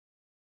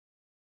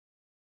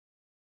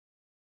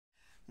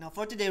Now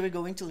for today, we're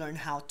going to learn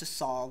how to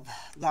solve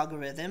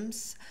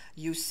logarithms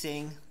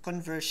using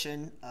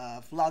conversion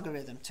of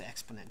logarithm to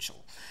exponential.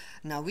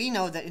 Now we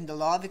know that in the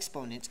law of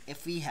exponents,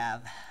 if we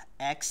have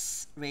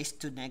x raised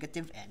to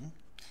negative n,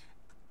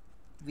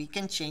 we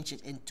can change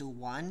it into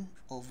 1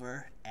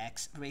 over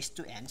x raised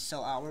to n.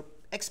 So our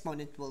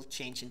exponent will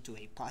change into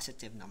a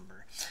positive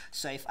number.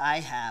 So if I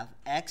have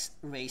x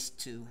raised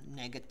to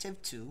negative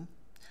 2,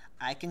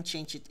 I can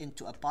change it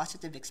into a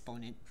positive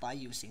exponent by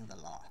using the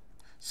law.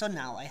 So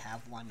now I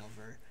have 1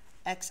 over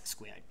x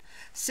squared.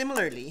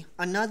 Similarly,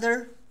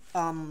 another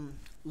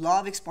law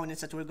of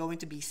exponents that we're going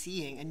to be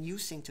seeing and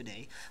using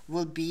today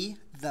will be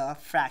the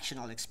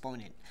fractional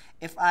exponent.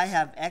 If I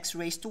have x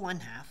raised to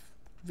 1/2,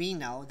 we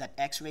know that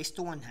x raised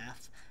to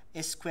 1/2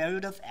 is square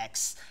root of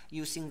x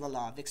using the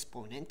law of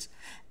exponent.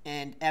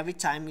 And every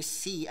time we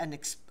see an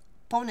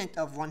exponent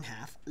of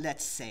 1/2,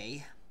 let's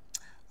say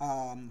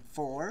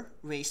 4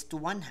 raised to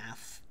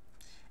 1/2,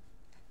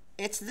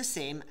 it's the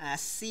same as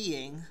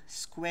seeing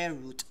square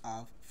root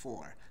of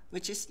 4,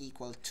 which is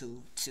equal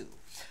to 2.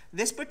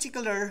 This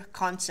particular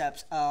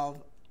concept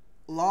of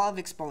law of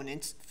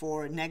exponents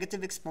for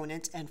negative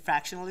exponents and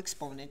fractional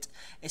exponents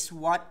is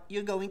what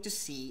you're going to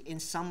see in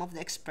some of the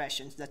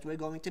expressions that we're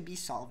going to be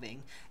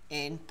solving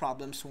in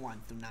problems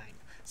 1 through 9.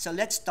 So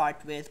let's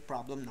start with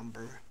problem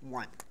number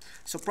 1.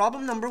 So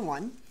problem number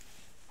 1,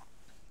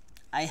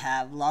 I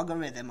have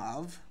logarithm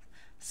of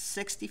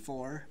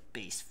 64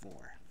 base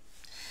 4.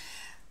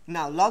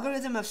 Now,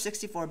 logarithm of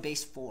 64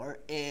 base 4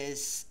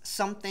 is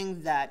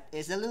something that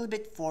is a little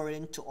bit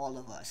foreign to all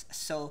of us.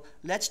 So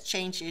let's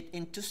change it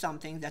into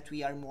something that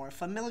we are more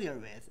familiar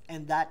with,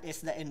 and that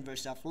is the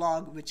inverse of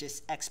log, which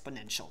is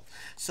exponential.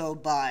 So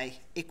by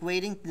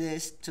equating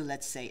this to,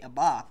 let's say, a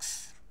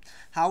box,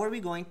 how are we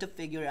going to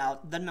figure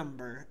out the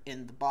number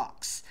in the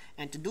box?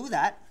 And to do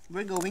that,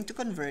 we're going to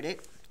convert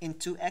it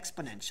into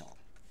exponential.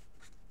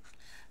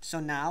 So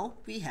now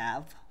we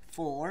have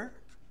 4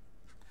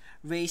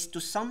 raised to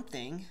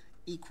something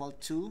equal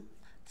to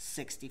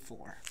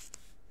 64.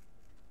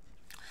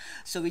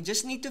 So we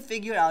just need to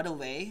figure out a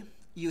way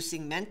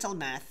using mental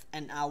math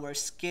and our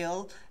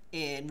skill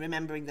in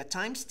remembering the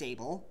times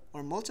table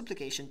or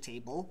multiplication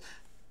table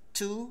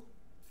to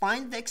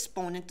find the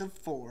exponent of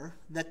 4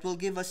 that will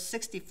give us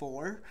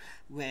 64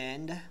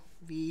 when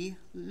we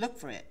look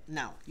for it.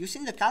 Now,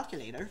 using the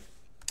calculator,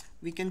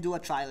 we can do a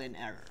trial and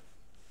error.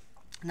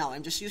 Now,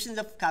 I'm just using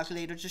the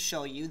calculator to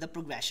show you the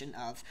progression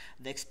of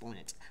the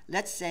exponents.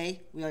 Let's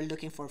say we are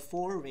looking for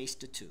 4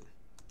 raised to 2.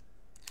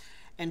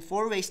 And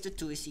 4 raised to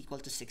 2 is equal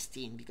to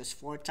 16 because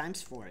 4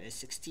 times 4 is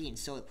 16.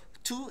 So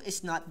 2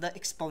 is not the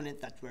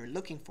exponent that we're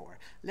looking for.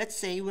 Let's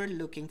say we're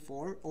looking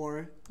for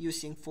or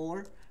using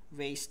 4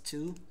 raised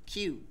to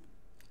cube.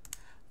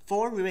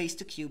 4 raised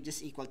to cube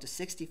is equal to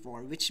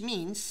 64, which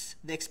means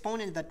the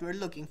exponent that we're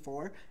looking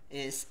for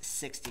is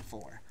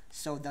 64.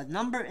 So the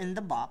number in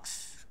the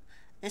box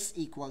is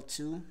equal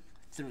to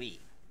 3.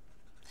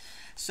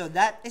 So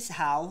that is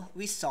how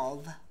we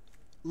solve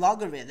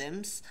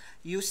logarithms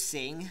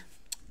using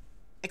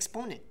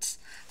exponents.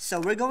 So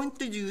we're going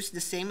to use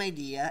the same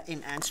idea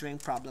in answering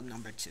problem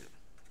number 2.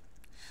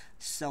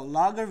 So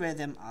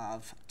logarithm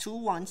of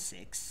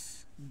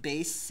 216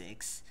 base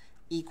 6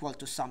 equal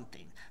to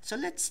something. So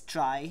let's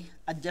try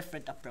a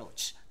different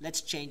approach.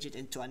 Let's change it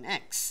into an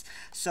x.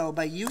 So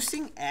by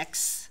using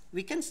x,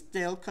 we can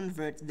still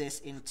convert this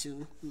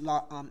into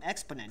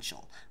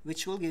exponential,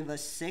 which will give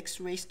us 6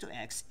 raised to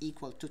x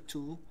equal to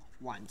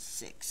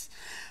 216.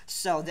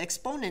 So the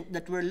exponent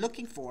that we're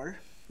looking for,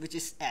 which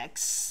is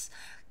x,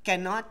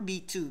 cannot be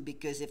 2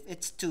 because if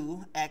it's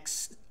 2,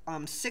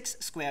 6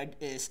 squared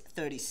is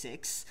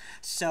 36.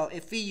 So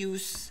if we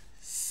use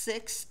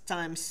 6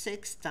 times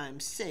 6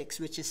 times 6,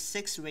 which is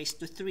 6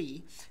 raised to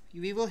 3,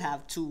 we will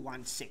have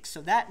 216.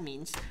 So that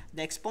means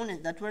the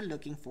exponent that we're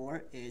looking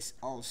for is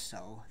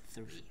also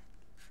 3.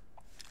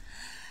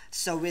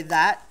 So with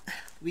that,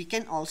 we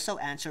can also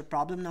answer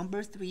problem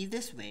number 3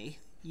 this way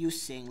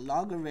using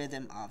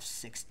logarithm of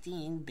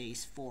 16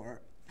 base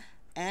 4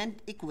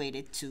 and equate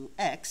it to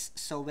x.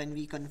 So when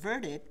we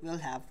convert it, we'll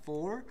have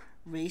 4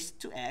 raised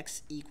to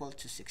x equal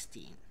to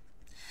 16.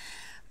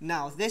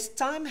 Now, this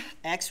time,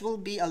 x will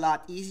be a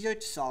lot easier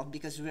to solve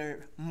because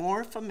we're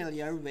more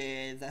familiar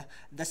with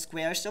the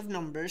squares of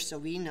numbers. So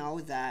we know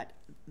that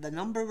the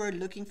number we're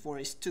looking for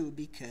is 2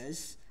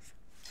 because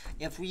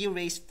if we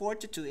raise 4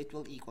 to 2, it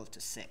will equal to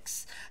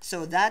 6.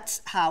 So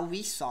that's how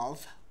we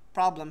solve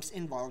problems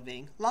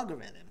involving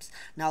logarithms.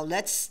 Now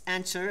let's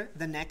answer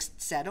the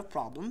next set of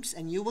problems,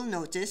 and you will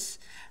notice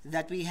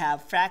that we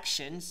have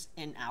fractions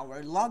in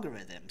our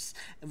logarithms.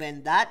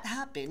 When that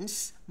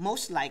happens,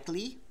 most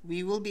likely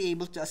we will be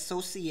able to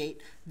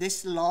associate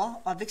this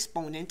law of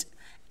exponent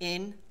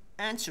in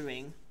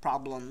answering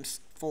problems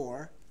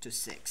 4 to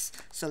 6.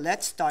 So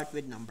let's start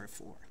with number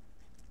 4.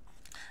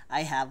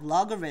 I have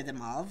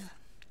logarithm of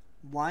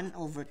 1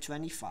 over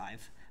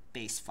 25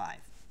 base 5.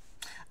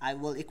 I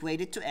will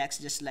equate it to x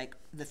just like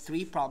the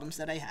 3 problems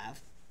that I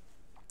have.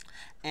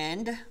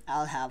 And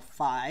I'll have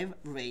 5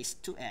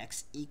 raised to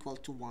x equal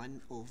to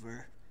 1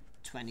 over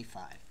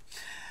 25.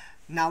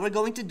 Now we're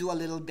going to do a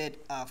little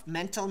bit of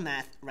mental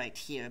math right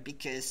here,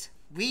 because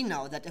we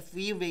know that if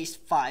we raise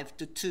 5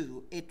 to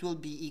 2, it will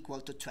be equal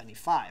to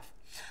 25.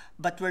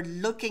 But we're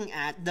looking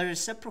at the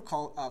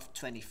reciprocal of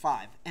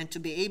 25. And to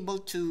be able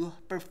to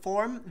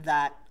perform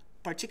that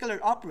particular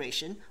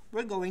operation,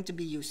 we're going to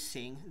be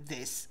using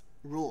this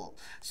rule.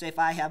 So if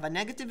I have a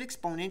negative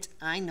exponent,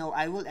 I know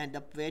I will end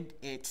up with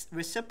its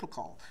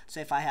reciprocal.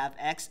 So if I have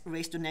x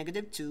raised to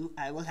negative 2,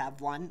 I will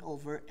have 1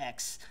 over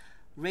x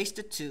raised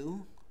to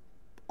 2,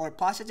 or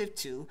positive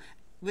 2,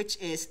 which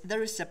is the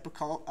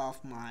reciprocal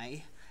of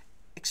my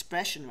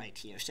expression right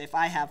here. So if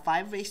I have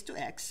 5 raised to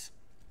x,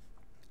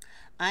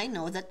 I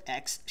know that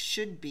x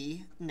should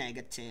be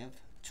negative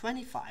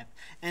 25.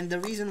 And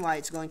the reason why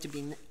it's going to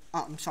be,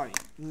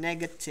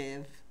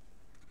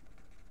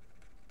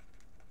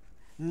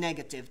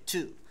 negative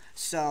 2.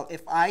 So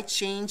if I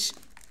change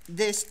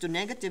this to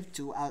negative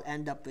 2, I'll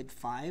end up with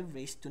 5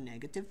 raised to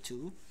negative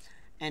 2.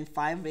 And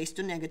 5 raised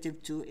to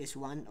negative 2 is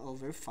 1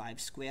 over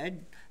 5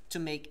 squared. To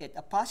make it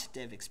a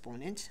positive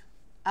exponent,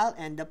 I'll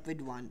end up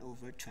with 1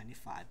 over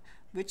 25,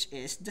 which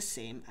is the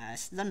same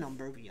as the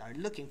number we are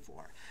looking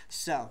for.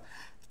 So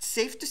it's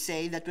safe to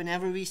say that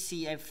whenever we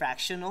see a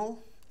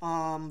fractional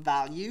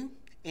value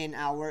in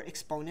our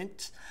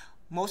exponent,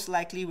 most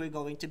likely we're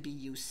going to be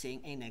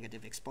using a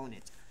negative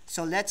exponent.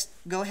 So let's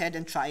go ahead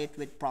and try it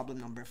with problem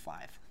number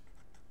 5.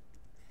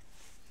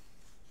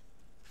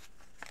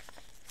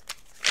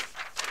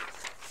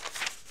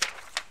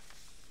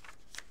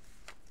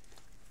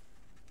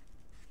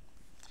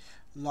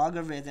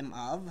 Logarithm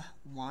of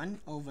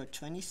 1 over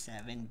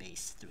 27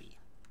 base 3.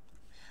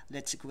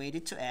 Let's equate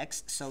it to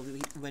x. So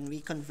when we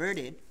convert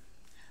it,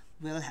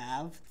 we'll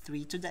have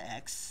 3 to the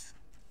x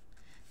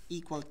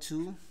equal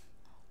to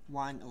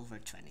 1 over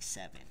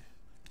 27.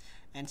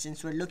 And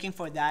since we're looking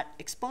for that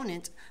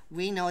exponent,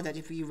 we know that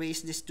if we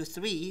raise this to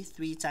 3,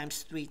 3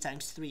 times 3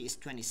 times 3 is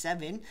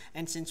 27.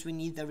 And since we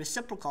need the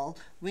reciprocal,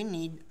 we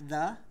need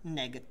the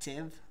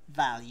negative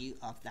value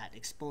of that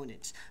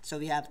exponent. So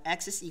we have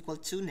x is equal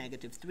to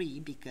negative 3,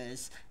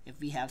 because if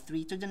we have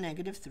 3 to the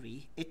negative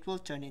 3, it will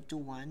turn into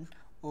 1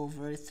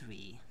 over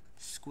 3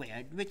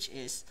 squared, which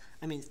is,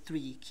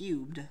 3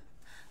 cubed,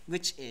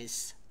 which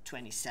is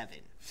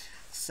 27.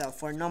 So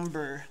for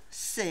number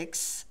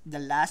 6, the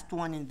last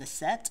one in the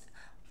set,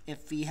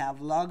 if we have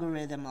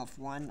logarithm of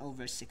 1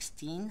 over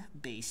 16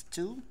 base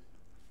 2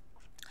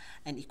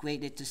 and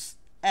equate it to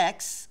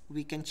x,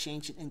 we can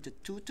change it into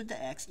 2 to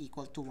the x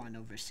equal to 1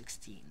 over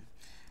 16.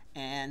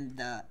 And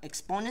the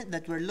exponent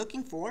that we're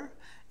looking for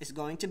is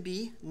going to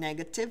be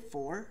negative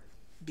 4,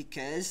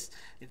 because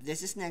if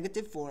this is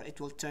negative 4,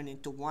 it will turn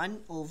into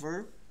 1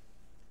 over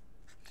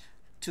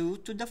 2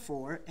 to the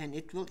 4, and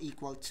it will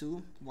equal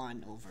to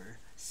 1 over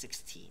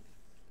 16.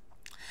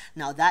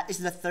 Now that is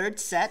the third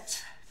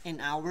set in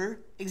our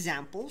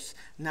examples.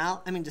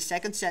 Now, the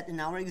second set in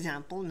our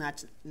example.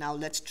 Now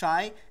let's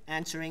try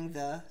answering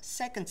the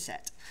second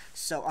set.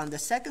 So on the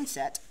second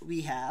set,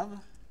 we have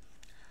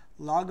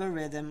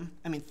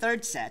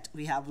third set,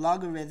 we have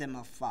logarithm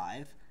of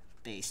 5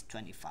 base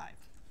 25.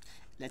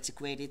 Let's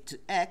equate it to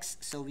x,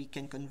 so we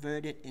can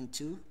convert it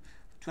into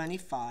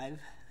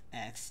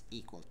 25x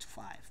equal to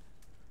 5.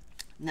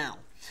 Now,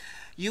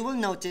 you will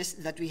notice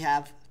that we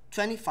have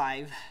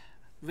 25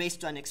 raised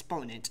to an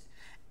exponent,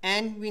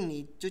 and we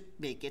need to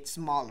make it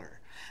smaller.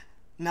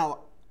 Now,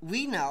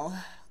 we know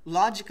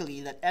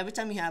logically that every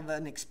time we have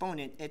an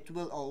exponent, it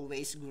will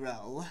always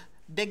grow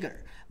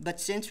bigger. But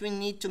since we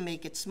need to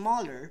make it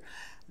smaller,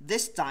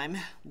 this time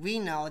we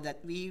know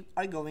that we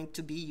are going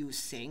to be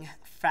using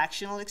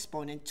fractional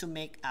exponent to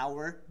make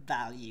our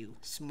value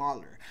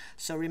smaller.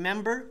 So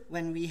remember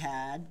when we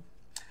had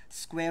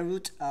square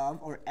root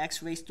of, or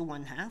x raised to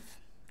 1/2,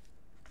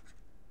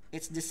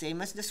 it's the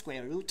same as the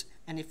square root.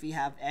 And if we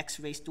have x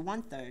raised to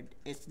 1/3,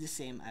 it's the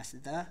same as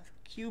the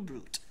cube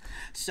root.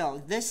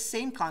 So this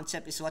same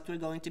concept is what we're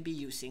going to be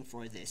using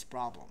for this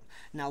problem.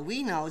 Now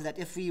we know that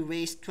if we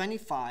raise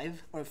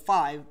 25, or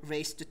 5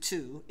 raised to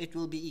 2, it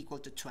will be equal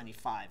to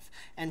 25.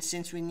 And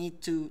since we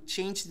need to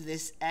change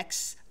this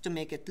x to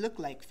make it look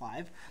like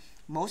 5,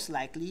 most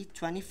likely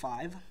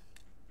 25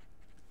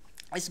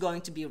 is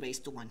going to be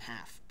raised to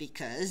 1/2.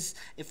 Because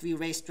if we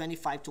raise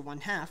 25 to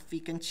 1/2, we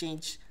can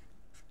change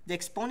the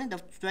exponent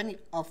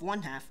of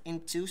 1/2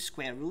 into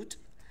square root,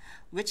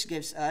 which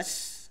gives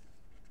us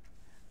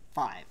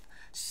 5.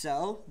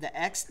 So the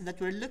x that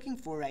we're looking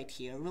for right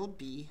here will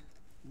be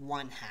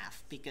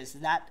 1/2, because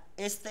that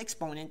is the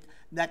exponent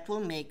that will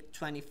make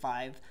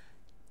 25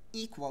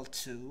 equal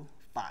to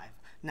 5.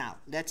 Now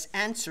let's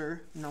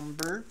answer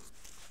number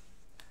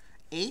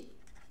 8.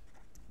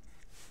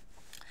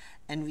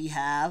 And we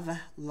have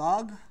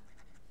log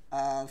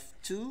of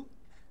 2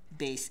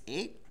 base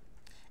 8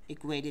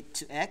 equated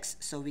to x,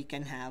 so we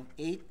can have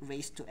 8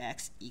 raised to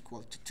x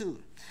equal to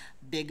 2.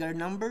 Bigger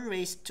number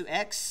raised to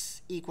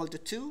x equal to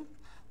 2.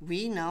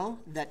 We know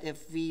that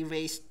if we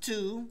raise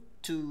 2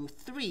 to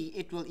 3,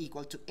 it will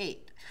equal to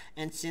 8.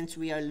 And since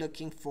we are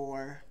looking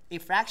for a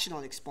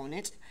fractional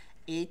exponent,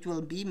 8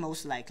 will be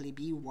most likely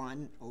be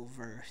 1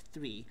 over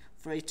 3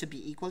 for it to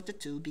be equal to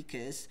 2,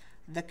 because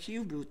the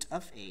cube root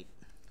of 8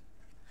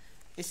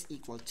 is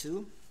equal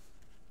to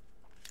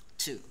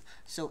 2.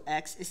 So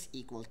x is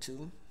equal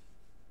to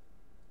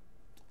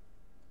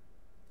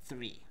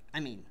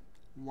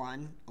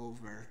 1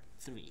 over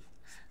 3.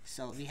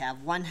 So we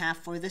have 1/2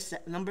 for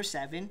the number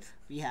 7,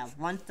 we have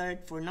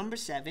 1/3 for number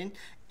 7,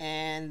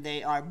 and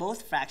they are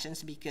both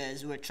fractions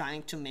because we're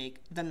trying to make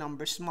the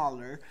number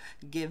smaller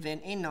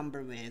given a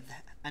number with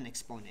an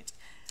exponent.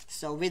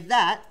 So with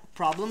that,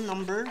 problem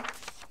number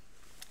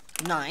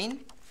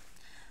 9,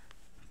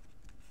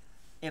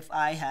 if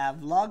I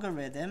have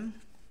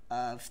logarithm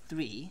of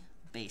 3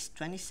 base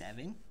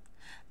 27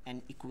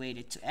 and equate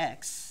it to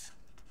x,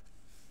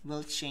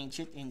 we'll change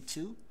it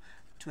into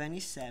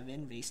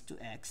 27 raised to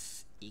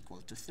x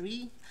equal to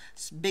 3.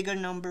 Bigger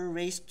number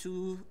raised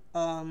to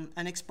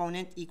an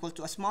exponent equal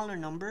to a smaller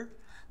number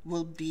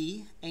will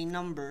be a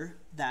number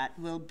that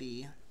will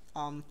be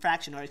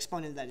fraction, or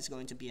exponent that is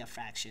going to be a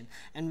fraction.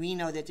 And we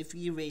know that if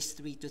we raise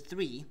 3 to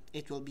 3,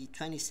 it will be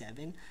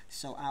 27.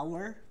 So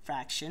our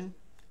fraction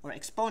or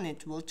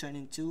exponent will turn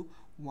into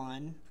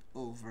 1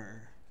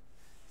 over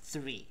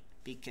 3,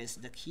 because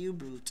the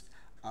cube root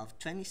of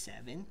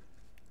 27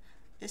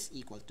 is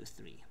equal to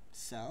 3.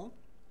 So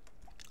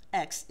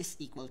x is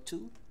equal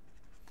to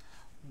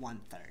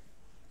 1/3.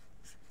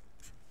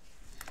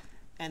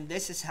 And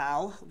this is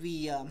how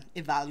we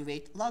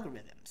evaluate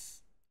logarithms.